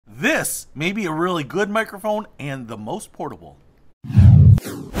this may be a really good microphone and the most portable.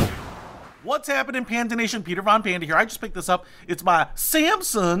 What's happening, Panda Nation? Peter Von Panda here. I just picked this up. It's by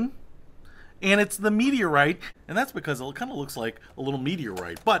Samson, and it's the Meteorite, and that's because it kind of looks like a little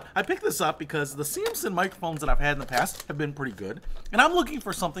meteorite. But I picked this up because the Samson microphones that I've had in the past have been pretty good, and I'm looking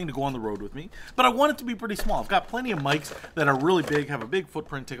for something to go on the road with me, but I want it to be pretty small. I've got plenty of mics that are really big, have a big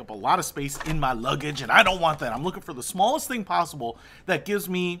footprint, take up a lot of space in my luggage, and I don't want that. I'm looking for the smallest thing possible that gives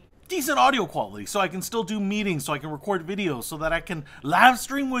me decent audio quality, so I can still do meetings, so I can record videos, so that I can live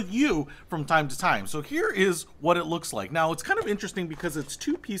stream with you from time to time. So here is what it looks like. Now, it's kind of interesting because it's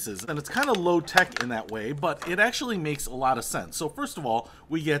two pieces, and it's kind of low tech in that way, but it actually makes a lot of sense. So first of all,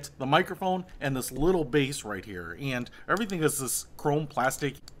 we get the microphone and this little base right here, and everything is this chrome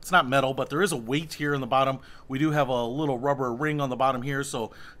plastic. It's not metal, but there is a weight here in the bottom. We do have a little rubber ring on the bottom here, so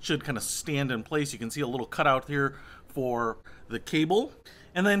it should kind of stand in place. You can see a little cutout here for the cable.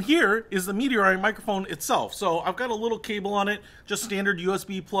 And then here is the Meteorite microphone itself. So I've got a little cable on it, just standard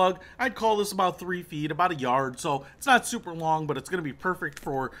USB plug. I'd call this about 3 feet, about a yard. So it's not super long, but it's going to be perfect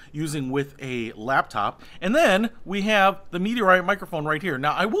for using with a laptop. And then we have the Meteorite microphone right here.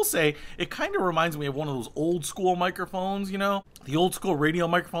 Now I will say it kind of reminds me of one of those old school microphones, you know, the old school radio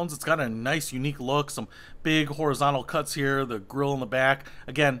microphones. It's got a nice unique look, some big horizontal cuts here, the grill in the back.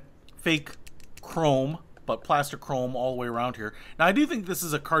 Again, fake chrome, but plastic chrome all the way around here. Now I do think this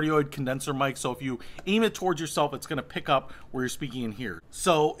is a cardioid condenser mic, so if you aim it towards yourself, it's going to pick up where you're speaking in here.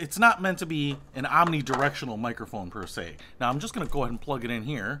 So it's not meant to be an omnidirectional microphone per se. Now I'm just going to go ahead and plug it in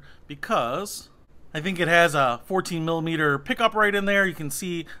here because I think it has a 14mm pickup right in there. You can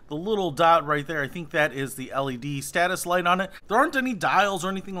see the little dot right there. I think that is the LED status light on it. There aren't any dials or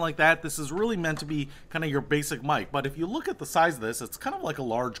anything like that. This is really meant to be kind of your basic mic. But if you look at the size of this, it's kind of like a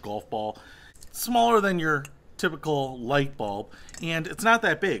large golf ball. Smaller than your typical light bulb, and it's not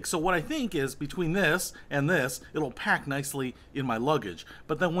that big. So what I think is between this and this, it'll pack nicely in my luggage.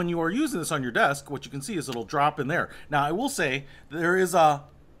 But then when you are using this on your desk, what you can see is it'll drop in there. Now I will say there is a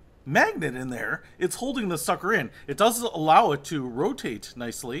magnet in there. It's holding the sucker in. It does allow it to rotate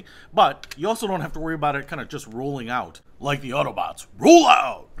nicely, but you also don't have to worry about it kind of just rolling out like the Autobots. Roll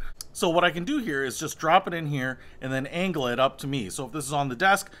out! So what I can do here is just drop it in here and then angle it up to me. So if this is on the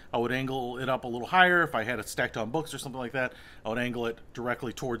desk, I would angle it up a little higher. If I had it stacked on books or something like that, I would angle it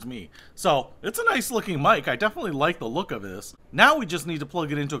directly towards me. So it's a nice looking mic. I definitely like the look of this. Now we just need to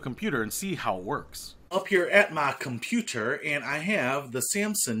plug it into a computer and see how it works. Up here at my computer, and I have the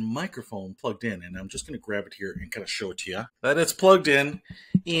Samson microphone plugged in, and I'm just going to grab it here and kind of show it to you. That it's plugged in,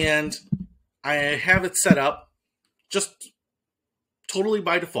 and I have it set up just totally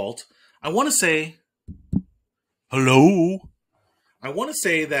by default. I want to say hello. I want to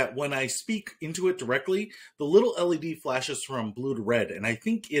say that when I speak into it directly, the little LED flashes from blue to red, and I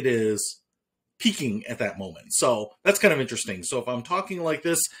think it is peaking at that moment. So that's kind of interesting. So if I'm talking like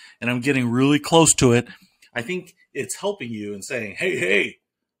this and I'm getting really close to it, I think it's helping you and saying, hey,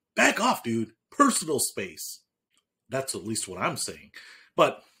 back off, dude. Personal space. That's at least what I'm saying.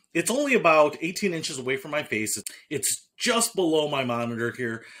 But it's only about 18 inches away from my face. It's just below my monitor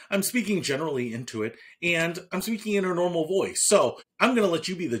here. I'm speaking generally into it, and I'm speaking in a normal voice. So I'm going to let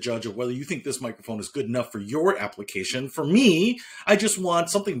you be the judge of whether you think this microphone is good enough for your application. For me, I just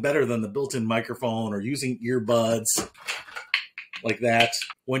want something better than the built-in microphone or using earbuds like that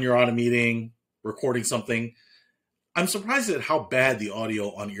when you're on a meeting, recording something. I'm surprised at how bad the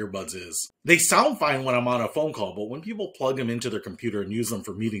audio on earbuds is. They sound fine when I'm on a phone call, but when people plug them into their computer and use them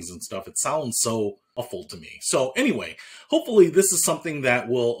for meetings and stuff, it sounds so awful to me. So anyway, hopefully this is something that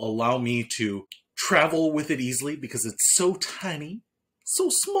will allow me to travel with it easily because it's so tiny, so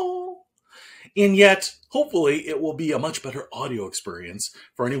small, and yet hopefully it will be a much better audio experience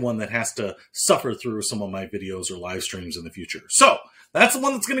for anyone that has to suffer through some of my videos or live streams in the future. So that's the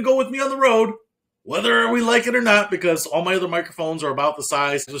one that's going to go with me on the road, whether we like it or not, because all my other microphones are about the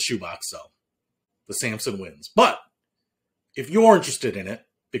size of a shoebox, so the Samson wins. But if you're interested in it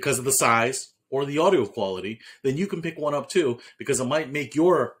because of the size or the audio quality, then you can pick one up too, because it might make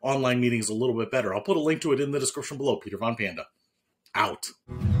your online meetings a little bit better. I'll put a link to it in the description below. Peter Von Panda, out.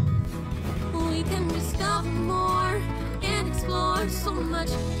 We can discover more and explore so much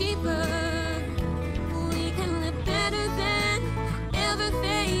deeper. We can live better than